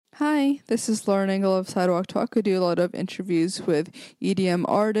Hi, this is Lauren Engel of Sidewalk Talk. I do a lot of interviews with EDM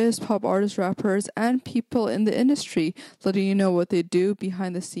artists, pop artists, rappers, and people in the industry, letting you know what they do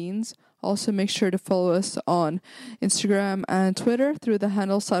behind the scenes. Also, make sure to follow us on Instagram and Twitter through the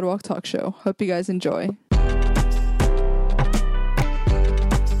handle Sidewalk Talk Show. Hope you guys enjoy.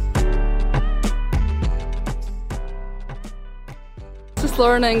 This is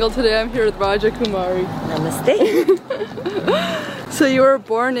Lauren Engel. Today I'm here with Raja Kumari. Namaste. So you were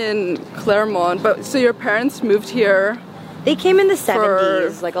born in Claremont, but so your parents moved here. They came in the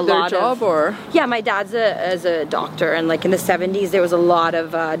 70s, like a their lot job, of. Or yeah, my dad's a doctor, and like in the 70s, there was a lot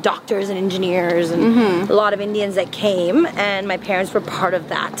of doctors and engineers, and a lot of Indians that came, and my parents were part of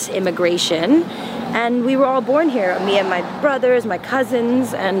that immigration, and we were all born here. Me and my brothers, my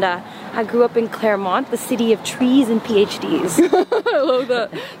cousins, and I grew up in Claremont, the city of trees and PhDs. I love that.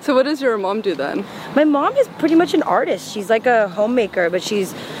 So what does your mom do then? My mom is pretty much an artist. She's like a homemaker, but she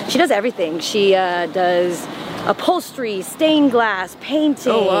does everything. She does upholstery, stained glass,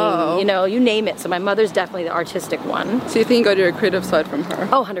 painting, you know, you name it. So my mother's definitely the artistic one. So you think you got your creative side from her?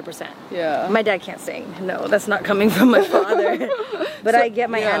 Oh, 100%. Yeah. My dad can't sing. No, that's not coming from my father. But I get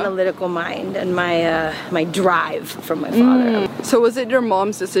my analytical mind and my drive from my father. So was it your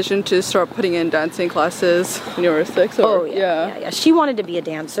mom's decision to start putting in dancing classes when you were 6? Or? Oh, yeah. She wanted to be a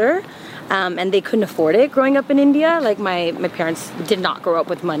dancer. And they couldn't afford it growing up in India. Like my parents did not grow up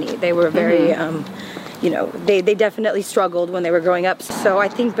with money. They were very... you know, they definitely struggled when they were growing up. So I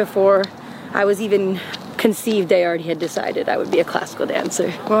think before I was even conceived, they already had decided I would be a classical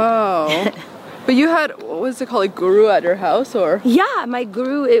dancer. Wow. But you had, what was it called, like guru at your house, or? Yeah, my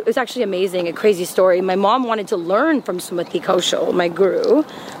guru, it was actually amazing, a crazy story. My mom wanted to learn from Sumati Kaushal, my guru,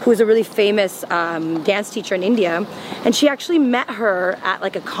 who was a really famous dance teacher in India. And she actually met her at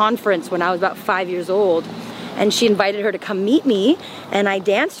like a conference when I was about 5 years old. And she invited her to come meet me, and I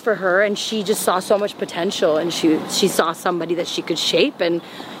danced for her, and she just saw so much potential, and she saw somebody that she could shape, and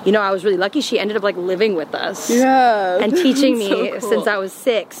you know, I was really lucky. She ended up like living with us, and teaching me so cool. Since I was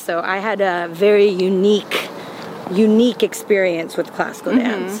 6. So I had a very unique experience with classical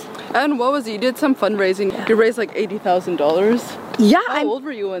dance. And what was it? You did some fundraising. You raised like $80,000. Yeah. How old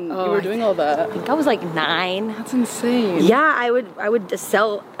were you when you were doing all that? I think I was like 9. That's insane. Yeah, I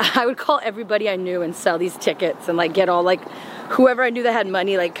would call everybody I knew and sell these tickets and like get all like whoever I knew that had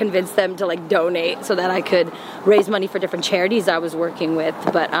money, like convince them to like donate so that I could raise money for different charities I was working with.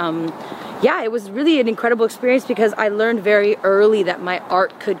 But yeah, it was really an incredible experience because I learned very early that my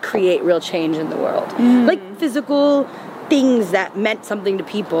art could create real change in the world. Like physical things that meant something to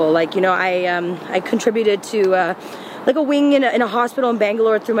people. Like, you know, I contributed to like a wing in a hospital in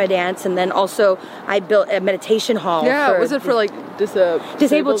Bangalore through my dance, and then also I built a meditation hall. Yeah, was it for like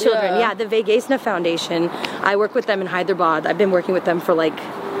disabled children? Yeah, the Vegasna Foundation. I work with them in Hyderabad. I've been working with them for like,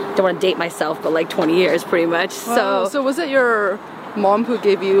 don't want to date myself, but like 20 years pretty much. Wow. So was it your mom who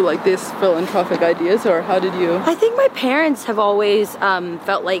gave you like this philanthropic ideas, or how did you? I think my parents have always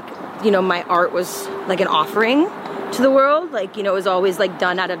felt like, you know, my art was like an offering to the world. Like, you know, it was always like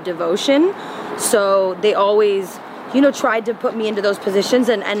done out of devotion. So they always, you know, tried to put me into those positions,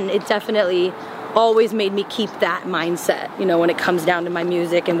 and it definitely always made me keep that mindset. You know, when it comes down to my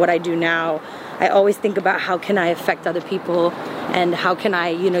music and what I do now, I always think about how can I affect other people and how can I,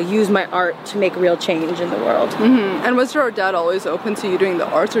 you know, use my art to make real change in the world. And was your dad always open to you doing the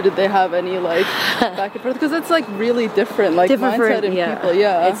arts, or did they have any like back and forth? Because it's like really different, like mindset in people.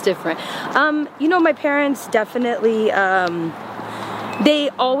 Yeah, it's different. You know, my parents definitely. They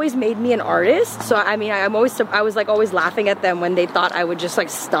always made me an artist, so I mean, I was like always laughing at them when they thought I would just like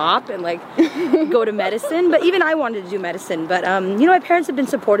stop and like go to medicine. But even I wanted to do medicine. But you know, my parents have been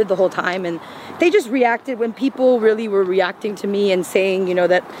supportive the whole time, and they just reacted when people really were reacting to me and saying, you know,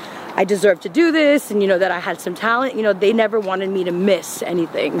 that I deserved to do this, and you know that I had some talent. You know, they never wanted me to miss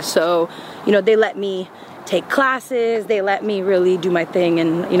anything. So, you know, they let me take classes, they let me really do my thing,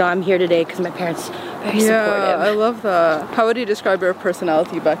 and you know, I'm here today because my parents are very supportive. Yeah, I love that. How would you describe your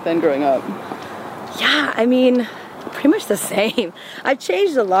personality back then growing up? Yeah, I mean, pretty much the same. I've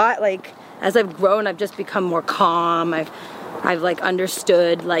changed a lot. Like, as I've grown, I've just become more calm. I've like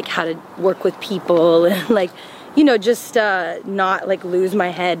understood like how to work with people and like, you know, just not like lose my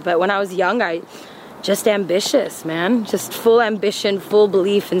head. But when I was young, I just ambitious, man. Just full ambition, full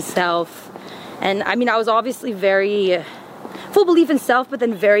belief in self. And I mean, I was obviously very full belief in self, but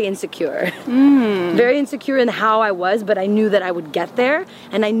then very insecure. Very insecure in how I was, but I knew that I would get there,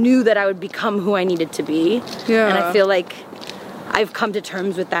 and I knew that I would become who I needed to be. Yeah. And I feel like I've come to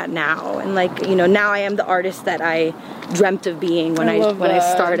terms with that now. And like, you know, now I am the artist that I dreamt of being when I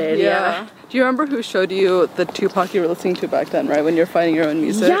started. Yeah. Do you remember who showed you the Tupac you were listening to back then, right? When you were finding your own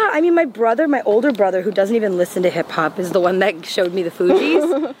music? Yeah, I mean, my older brother, who doesn't even listen to hip hop, is the one that showed me the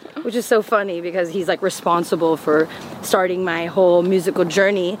Fugees, which is so funny because he's like responsible for starting my whole musical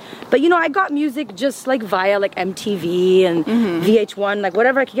journey. But you know, I got music just like via like MTV and VH1, like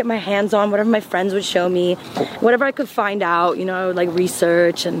whatever I could get my hands on, whatever my friends would show me, whatever I could find out, you know, I would like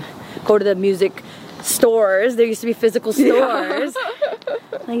research and go to the music stores. There used to be physical stores.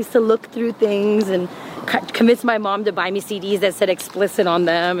 I used to look through things and convince my mom to buy me CDs that said explicit on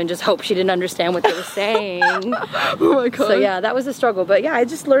them and just hope she didn't understand what they were saying. Oh my god. So yeah, that was a struggle. But yeah, I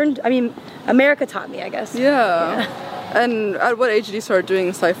just learned, I mean, America taught me, I guess. Yeah. And at what age did you start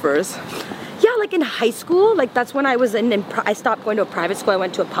doing ciphers? Yeah, like in high school, like that's when I was I stopped going to a private school, I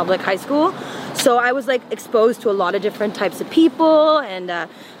went to a public high school. So I was like exposed to a lot of different types of people, and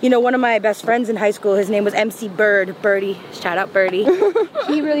you know, one of my best friends in high school, his name was MC Birdie, shout out Birdie.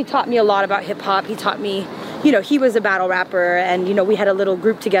 He really taught me a lot about hip hop. He taught me, you know, he was a battle rapper, and you know, we had a little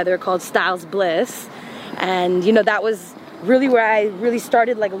group together called Styles Bliss, and you know, that was really where I really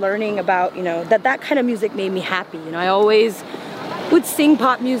started like learning about, you know, that kind of music made me happy. You know, I always would sing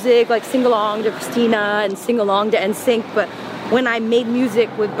pop music, like sing along to Christina and sing along to NSYNC, but when I made music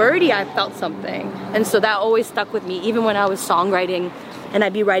with Birdie, I felt something. And so that always stuck with me, even when I was songwriting and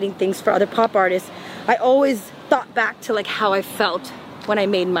I'd be writing things for other pop artists. I always thought back to like how I felt when I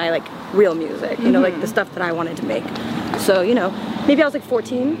made my like real music, you know, like the stuff that I wanted to make. So, you know, maybe I was like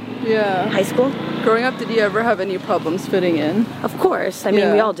 14, yeah, high school. Growing up, did you ever have any problems fitting in? Of course, I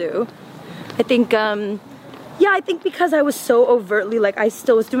mean, we all do. I think, yeah, I think because I was so overtly, like I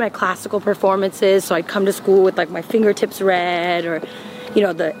still was doing my classical performances, so I'd come to school with like my fingertips red, or, you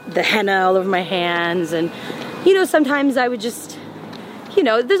know, the henna all over my hands, and, you know, sometimes I would just, you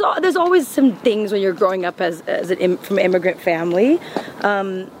know, there's always some things when you're growing up from an immigrant family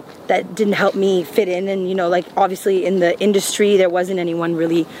that didn't help me fit in, and, you know, like obviously in the industry there wasn't anyone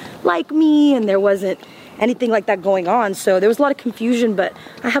really like me, and there wasn't anything like that going on, so there was a lot of confusion, but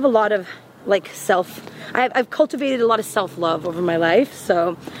I have a lot of like I've cultivated a lot of self-love over my life,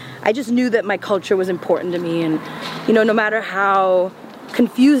 so I just knew that my culture was important to me, and you know, no matter how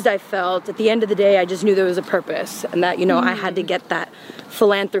confused I felt, at the end of the day I just knew there was a purpose, and that, you know, I had to get that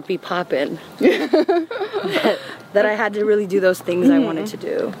philanthropy poppin'. that I had to really do those things I wanted to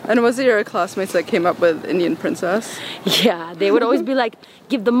do. And was it your classmates that came up with Indian Princess? Yeah, they would always be like,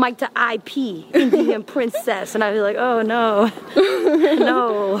 give the mic to IP, Indian Princess, and I'd be like, oh no,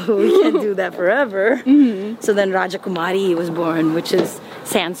 no, we can't do that forever. So then Raja Kumari was born, which is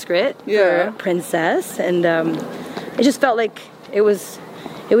Sanskrit for princess, and it just felt like it was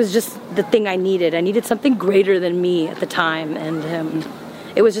just the thing I needed. I needed something greater than me at the time, and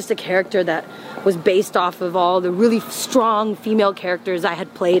it was just a character that was based off of all the really strong female characters I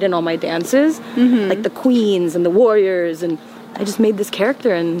had played in all my dances, like the queens and the warriors, and I just made this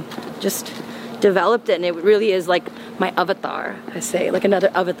character and just developed it, and it really is like my avatar, I say, like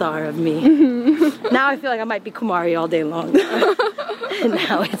another avatar of me. Now I feel like I might be Kumari all day long. And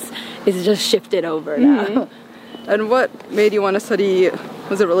now it's just shifted over now. And what made you want to study,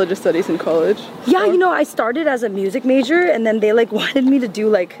 was it religious studies in college? Yeah, you know, I started as a music major, and then they like wanted me to do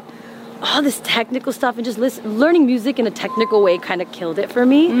like all this technical stuff, and just learning music in a technical way kind of killed it for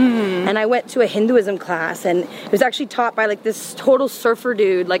me. And I went to a Hinduism class, and it was actually taught by like this total surfer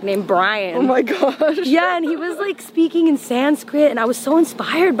dude like named Brian. Oh my gosh. Yeah, and he was like speaking in Sanskrit, and I was so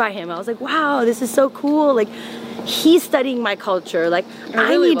inspired by him. I was like, wow, this is so cool. Like, he's studying my culture. Like,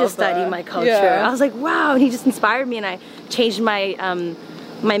 I need to study my culture. Yeah. I was like, wow, and he just inspired me, and I changed my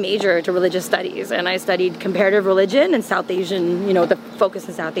my major to religious studies, and I studied comparative religion and South Asian, you know, the focus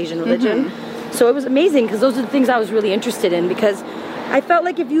in South Asian religion. So it was amazing because those are the things I was really interested in, because I felt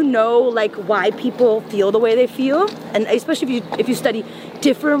like if you know like why people feel the way they feel, and especially if you study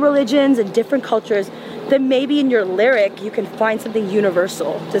different religions and different cultures, then maybe in your lyric you can find something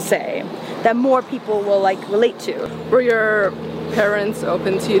universal to say that more people will like relate to. Were your parents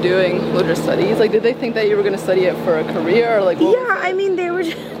open to you doing religious studies? Like, did they think that you were going to study it for a career, or like? Yeah, I mean, they were.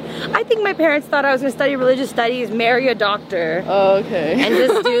 I think my parents thought I was going to study religious studies, marry a doctor. Oh, okay. And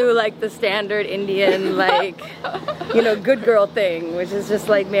just do like the standard Indian, like, you know, good girl thing, which is just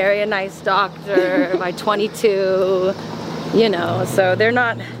like marry a nice doctor by 22, you know. So they're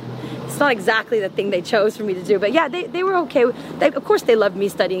not. It's not exactly the thing they chose for me to do, but yeah, they were okay. Of course, they loved me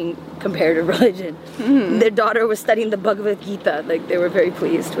studying comparative religion. Their daughter was studying the Bhagavad Gita. Like, they were very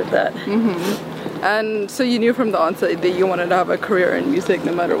pleased with that. And so you knew from the onset that you wanted to have a career in music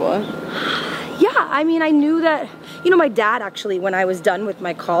no matter what? Yeah, I mean, I knew that, my dad actually, when I was done with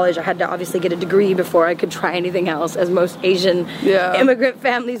my college, I had to obviously get a degree before I could try anything else, as most Asian immigrant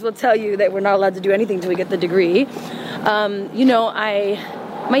families will tell you, that we're not allowed to do anything until we get the degree.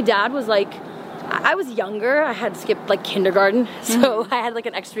 My dad was like, I was younger, I had skipped like kindergarten, so I had like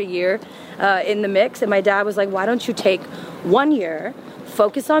an extra year in the mix, and my dad was like, why don't you take 1 year,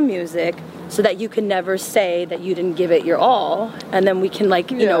 focus on music, so that you can never say that you didn't give it your all, and then we can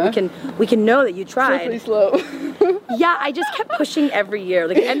like, we can know that you tried. Pretty slow. Yeah, I just kept pushing every year.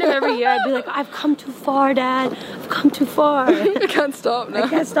 Like, at the end of every year, I'd be like, I've come too far, Dad. I've come too far. I can't stop now. I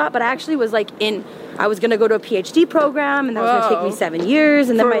can't stop, but I actually was like I was going to go to a PhD program, and that was going to take me 7 years.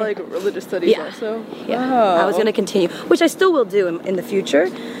 And then for like religious studies also? Yeah, I was going to continue, which I still will do in the future.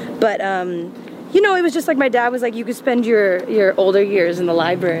 But, it was just like my dad was like, you could spend your older years in the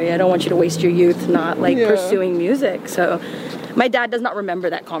library. I don't want you to waste your youth not like pursuing music. So my dad does not remember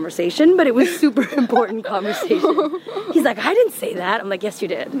that conversation, but it was super important conversation. He's like, I didn't say that. I'm like, yes, you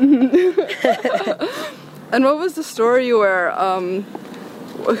did. And what was the story where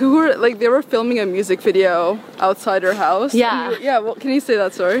they were filming a music video outside her house? Yeah. Well, can you say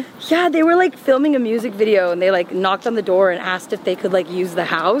that story? Yeah, they were like filming a music video, and they like knocked on the door and asked if they could like use the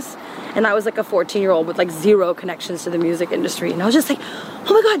house. And I was like a 14-year-old with like zero connections to the music industry. And I was just like,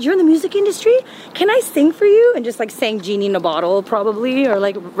 oh my God, you're in the music industry? Can I sing for you? And just like sang Genie in a Bottle probably, or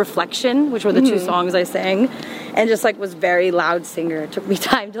like Reflection, which were the two songs I sang. And just like was very loud singer. It took me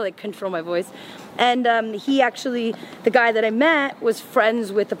time to like control my voice. And he actually, the guy that I met was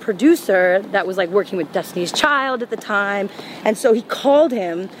friends with the producer that was like working with Destiny's Child at the time. And so he called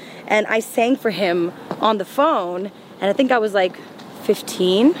him, and I sang for him on the phone. And I think I was like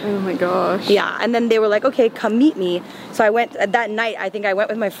 15. Oh my gosh. Yeah, and then they were like, okay, come meet me. So I went, that night, I think I went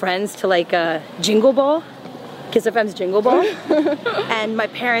with my friends to like Jingle Ball, Kiss FM's Jingle Ball. And my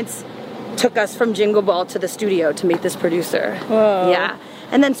parents took us from Jingle Ball to the studio to meet this producer. Wow. Yeah.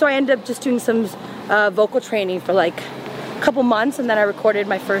 And then so I ended up just doing some vocal training for like a couple months, and then I recorded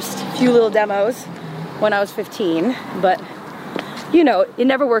my first few little demos when I was 15. But it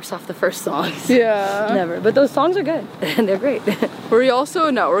never works off the first songs. Yeah. Never. But those songs are good, and they're great. Were you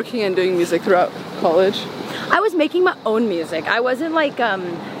also networking and doing music throughout college? I was making my own music. I wasn't like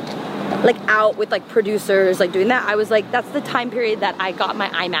out with like producers, like doing that. I was like, that's the time period that I got my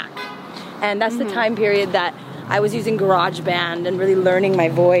iMac. And that's the time period that I was using GarageBand and really learning my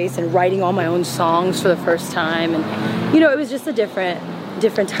voice and writing all my own songs for the first time. And, it was just a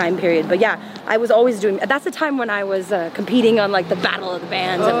different time period. But yeah, I was always doing, that's the time when I was competing on like the Battle of the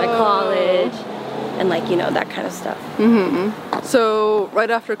Bands at my college and like, that kind of stuff. So right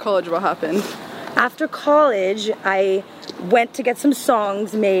after college, what happened? After college, I went to get some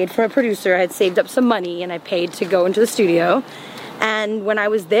songs made from a producer. I had saved up some money and I paid to go into the studio. And when I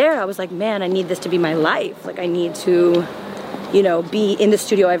was there, I was like, man, I need this to be my life. Like, I need to, be in the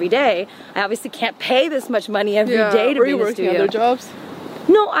studio every day. I obviously can't pay this much money every day to be in the studio. Were you working other jobs?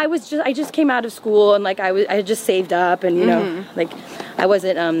 No, I just came out of school, and like I just saved up, and like I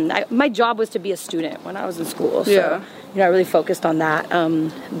wasn't. My job was to be a student when I was in school, so I really focused on that.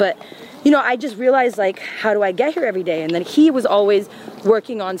 But I just realized like, how do I get here every day? And then he was always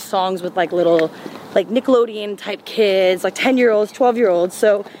working on songs with like little, like Nickelodeon type kids, like 10-year-olds, 12-year-olds.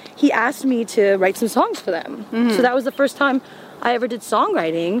 So he asked me to write some songs for them. So that was the first time I ever did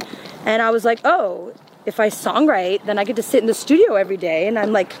songwriting, and I was like, oh, if I songwrite, then I get to sit in the studio every day, and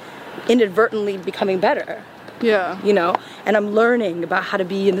I'm like inadvertently becoming better. Yeah. And I'm learning about how to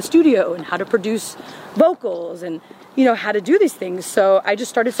be in the studio and how to produce vocals and, how to do these things. So I just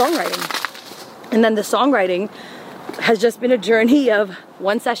started songwriting. And then the songwriting has just been a journey of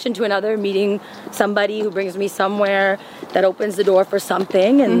one session to another, meeting somebody who brings me somewhere that opens the door for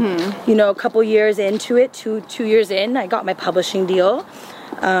something. And, a couple years into it, two years in, I got my publishing deal,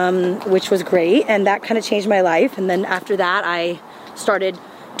 which was great. And that kind of changed my life. And then after that, I started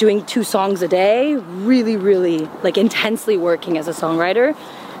doing 2 songs a day, really, really like intensely working as a songwriter.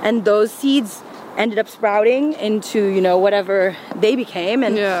 And those seeds ended up sprouting into, whatever they became.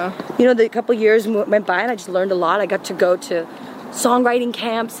 And, the couple years went by and I just learned a lot. I got to go to songwriting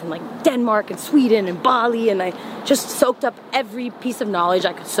camps in like Denmark and Sweden and Bali, and I just soaked up every piece of knowledge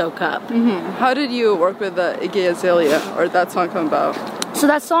I could soak up. How did you work with Iggy Azalea, or that song come about? So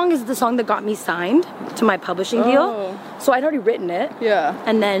that song is the song that got me signed to my publishing deal. So I'd already written it. Yeah.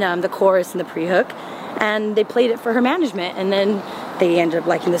 And then the chorus and the pre-hook. And they played it for her management. And then they ended up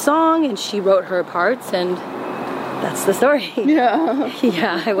liking the song, and she wrote her parts, and that's the story. Yeah.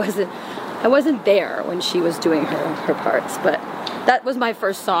 Yeah, I wasn't there when she was doing her parts, but that was my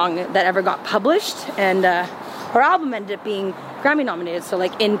first song that ever got published, and her album ended up being Grammy nominated, so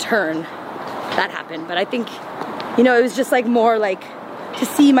like in turn that happened. But I think you know, it was just like more like to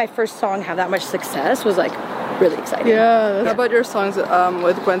see my first song have that much success was like really exciting. Yeah. How about your songs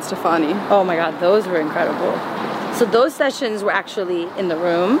with Gwen Stefani? Oh my God, those were incredible. So those sessions were actually in the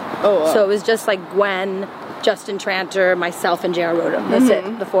room. Oh, wow. So it was just like Gwen, Justin Tranter, myself, and J.R. Rodham. That's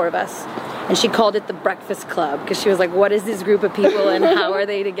it, the four of us. And she called it the Breakfast Club because she was like, what is this group of people and how are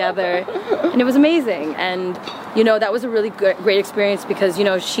they together? And it was amazing. And, you know, that was a really great experience because, you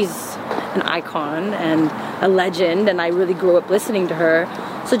know, she's an icon and a legend and I really grew up listening to her.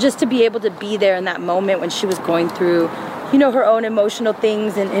 So just to be able to be there in that moment when she was going through, you know, her own emotional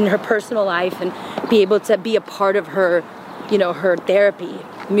things and in her personal life and be able to be a part of her, you know, her therapy.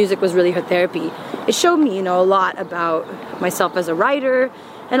 Music was really her therapy. It showed me, you know, a lot about myself as a writer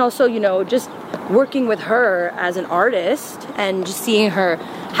and also, you know, just working with her as an artist and just seeing her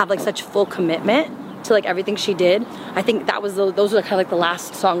have like such full commitment to like everything she did. I think that was those were kind of like the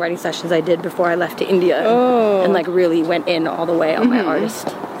last songwriting sessions I did before I left to India and like really went in all the way on my artist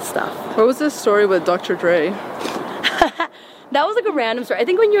stuff. What was this story with Dr. Dre? That was like a random story. I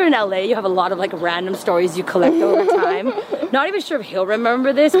think when you're in LA, you have a lot of like random stories you collect over time. Not even sure if he'll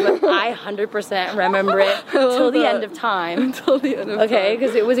remember this, but I 100% remember it till the end of time. Until the end of time. Okay,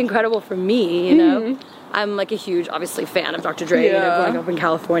 because it was incredible for me, you know. I'm like a huge, obviously, fan of Dr. Dre, you know, growing up in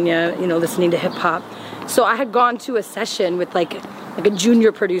California, you know, listening to hip hop. So I had gone to a session with like a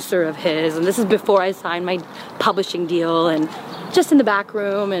junior producer of his, and this is before I signed my publishing deal, and just in the back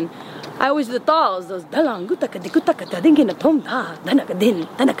room, and I always do the thals, those.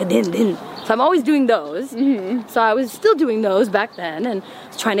 So I'm always doing those. So I was still doing those back then and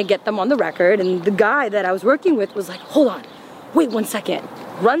trying to get them on the record. And the guy that I was working with was like, hold on, wait 1 second.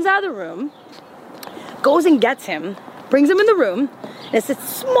 Runs out of the room, goes and gets him, brings him in the room. And it's a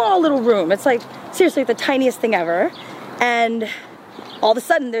small little room. It's like, seriously, the tiniest thing ever. And all of a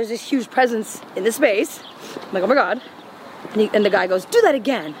sudden, there's this huge presence in the space. I'm like, oh my God. And the guy goes, do that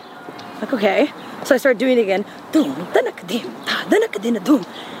again. Like, okay. So I started doing it again.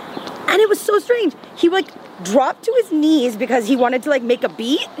 And it was so strange. He like dropped to his knees because he wanted to like make a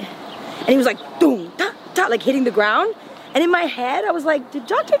beat. And he was like, doom, ta, ta, like hitting the ground. And in my head, I was like, did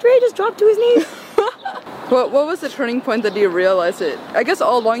Dr. Dre just drop to his knees? What was the turning point that you realized it? I guess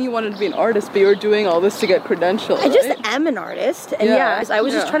all along you wanted to be an artist, but you were doing all this to get credentials, I just am an artist. And I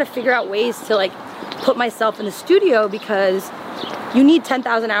was just trying to figure out ways to like put myself in the studio because you need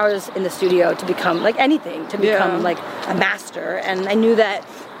 10,000 hours in the studio to become like anything, to become like a master. And I knew that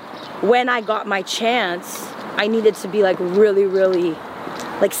when I got my chance, I needed to be like really, really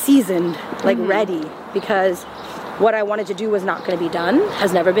like seasoned, like ready, because what I wanted to do was not going to be done,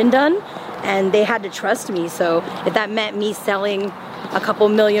 has never been done, and they had to trust me. So if that meant me selling a couple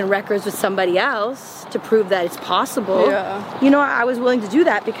million records with somebody else to prove that it's possible, you know, I was willing to do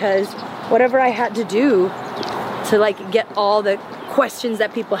that because whatever I had to do to like get all the questions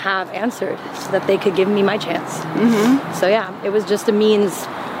that people have answered so that they could give me my chance. So yeah, it was just a means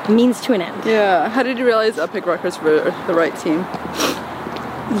to an end. Yeah. How did you realize Epic Records were the right team?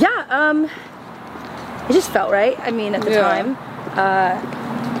 It just felt right. I mean, at the time,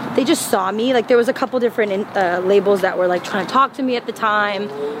 they just saw me. Like there was a couple different labels that were like trying to talk to me at the time,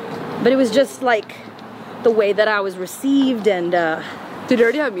 but it was just like the way that I was received. And did you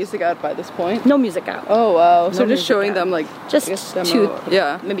already have music out by this point? No music out. Oh wow! No, so just showing them like just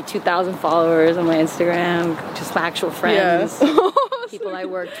maybe 2,000 followers on my Instagram, just my actual friends, people I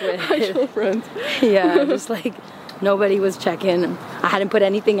worked with, actual friends. Just like nobody was checking. I hadn't put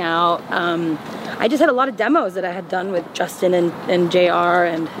anything out. I just had a lot of demos that I had done with Justin and JR,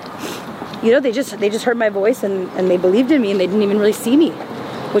 and you know, they just heard my voice and they believed in me, and they didn't even really see me,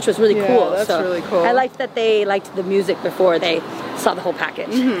 which was really cool. That's really cool. I liked that they liked the music before they saw the whole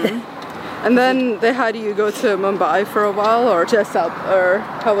package. And then they had you go to Mumbai for a while, or just out, or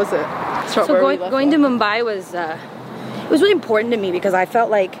how was it? So going to Mumbai was it was really important to me because I felt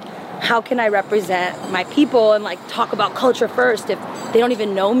like, how can I represent my people and like talk about culture first if they don't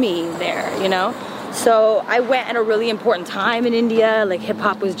even know me there, you know? So I went at a really important time in India. Like hip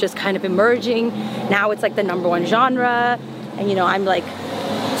hop was just kind of emerging. Now it's like the #1 genre, and you know, I'm like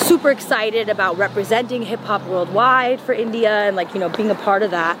super excited about representing hip hop worldwide for India and like, you know, being a part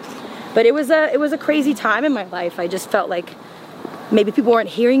of that. But it was a crazy time in my life. I just felt like maybe people weren't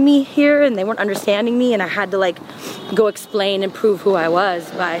hearing me here and they weren't understanding me, and I had to like go explain and prove who I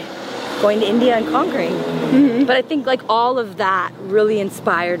was by going to India and conquering. But I think like all of that really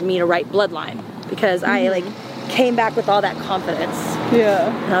inspired me to write Bloodline because I like came back with all that confidence.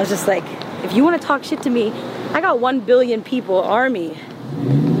 And I was just like, if you want to talk shit to me, I got 1 billion people army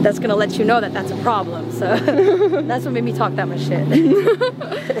that's gonna let you know that that's a problem. So that's what made me talk that much shit.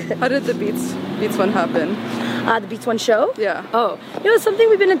 How did the Beats one happen? The Beats One show? Yeah. Oh, it's something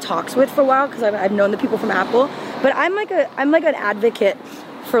we've been in talks with for a while because I've known the people from Apple. But I'm like an advocate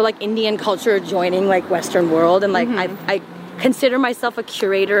for like Indian culture joining like Western world, and like I consider myself a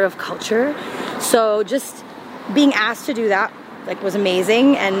curator of culture. So just being asked to do that like was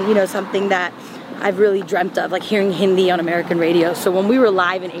amazing, and something that I've really dreamt of, like hearing Hindi on American radio. So when we were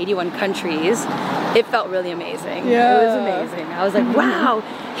live in 81 countries, it felt really amazing. Yeah. It was amazing. I was like, wow,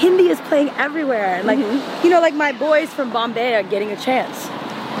 Hindi is playing everywhere. And like, like my boys from Bombay are getting a chance.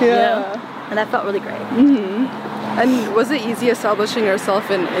 Yeah. And that felt really great. And was it easy establishing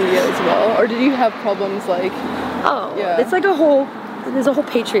yourself in India as well? Or did you have problems like... Oh, it's like there's a whole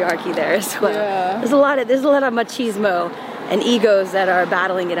patriarchy there as well. Yeah. There's a lot of machismo and egos that are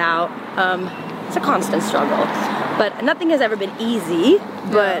battling it out. It's a constant struggle, but nothing has ever been easy,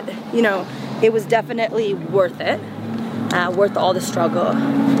 but it was definitely worth it, worth all the struggle.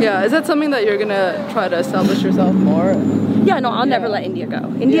 Yeah, is that something that you're gonna try to establish yourself more? Yeah, no, I'll never let India go.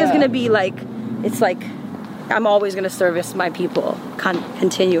 India's gonna be like, it's like, I'm always gonna service my people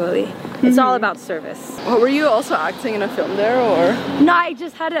continually. It's all about service. Were you also acting in a film there, or? No, I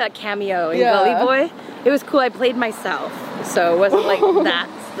just had a cameo in Gully Boy. It was cool, I played myself, so it wasn't like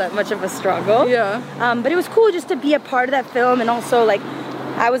that much of a struggle. Yeah. But it was cool just to be a part of that film, and also like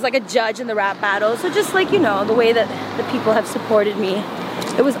I was like a judge in the rap battle, so just like the way that the people have supported me,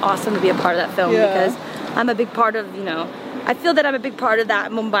 it was awesome to be a part of that film because I'm a big part of I feel that I'm a big part of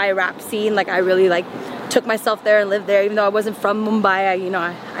that Mumbai rap scene. Like I really like took myself there and lived there, even though I wasn't from Mumbai.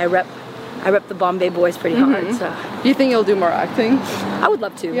 I rep the Bombay boys pretty hard. So Do you think you'll do more acting? I would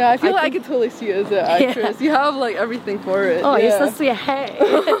love to. Yeah, I feel like I could totally see you as an actress. You have like everything for it. Oh, you're so sweet. Hey.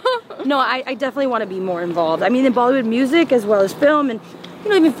 No, I definitely want to be more involved. I mean, in Bollywood music as well as film, and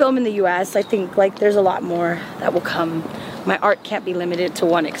even film in the US. I think like there's a lot more that will come. My art can't be limited to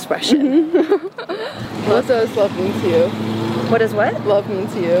one expression. What does love mean to you? What does what? Love mean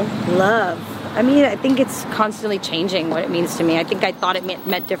to you? Love. I mean, I think it's constantly changing what it means to me. I think I thought it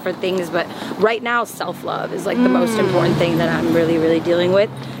meant different things, but right now self-love is like the most important thing that I'm really, really dealing with.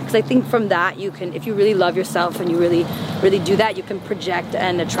 Because I think from that you can, if you really love yourself and you really, really do that, you can project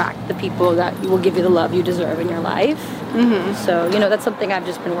and attract the people that will give you the love you deserve in your life. So, that's something I've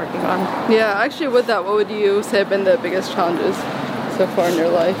just been working on. Yeah, actually with that, what would you say have been the biggest challenges so far in your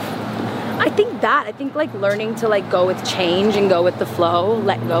life? I think like learning to like go with change and go with the flow,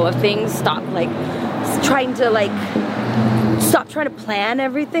 let go of things, stop trying to plan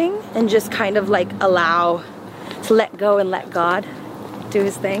everything and just kind of like allow to let go and let God do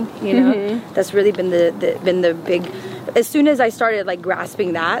his thing, That's really been the big, as soon as I started like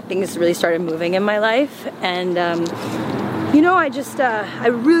grasping that, things really started moving in my life. And I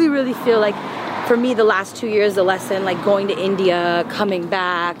really, really feel like for me the last 2 years, the lesson, like going to India, coming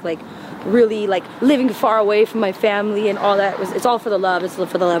back, like really like living far away from my family and all that, it's all for the love. It's for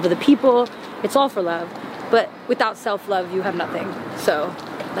the love of the people. It's all for love. But without self-love, you have nothing. So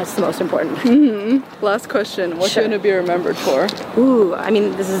that's the most important. Last question. What are you going to be remembered for? Ooh, I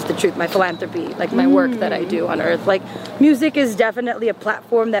mean, this is the truth. My philanthropy, like my work that I do on earth. Like music is definitely a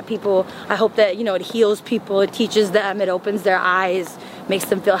platform that people, I hope that, it heals people. It teaches them. It opens their eyes, makes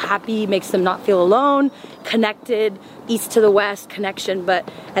them feel happy, makes them not feel alone, connected, east to the west connection. But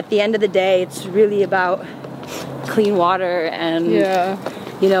at the end of the day, it's really about clean water and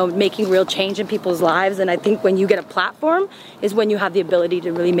making real change in people's lives. And I think when you get a platform is when you have the ability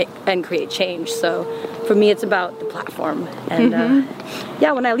to really make and create change. So for me, it's about the platform. And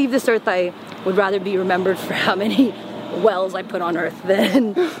when I leave this earth, I would rather be remembered for how many wells I put on earth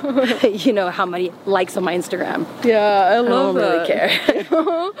than how many likes on my Instagram. Yeah, I love that. I don't really care.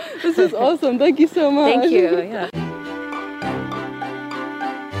 This is awesome. Thank you so much. Thank you. Yeah.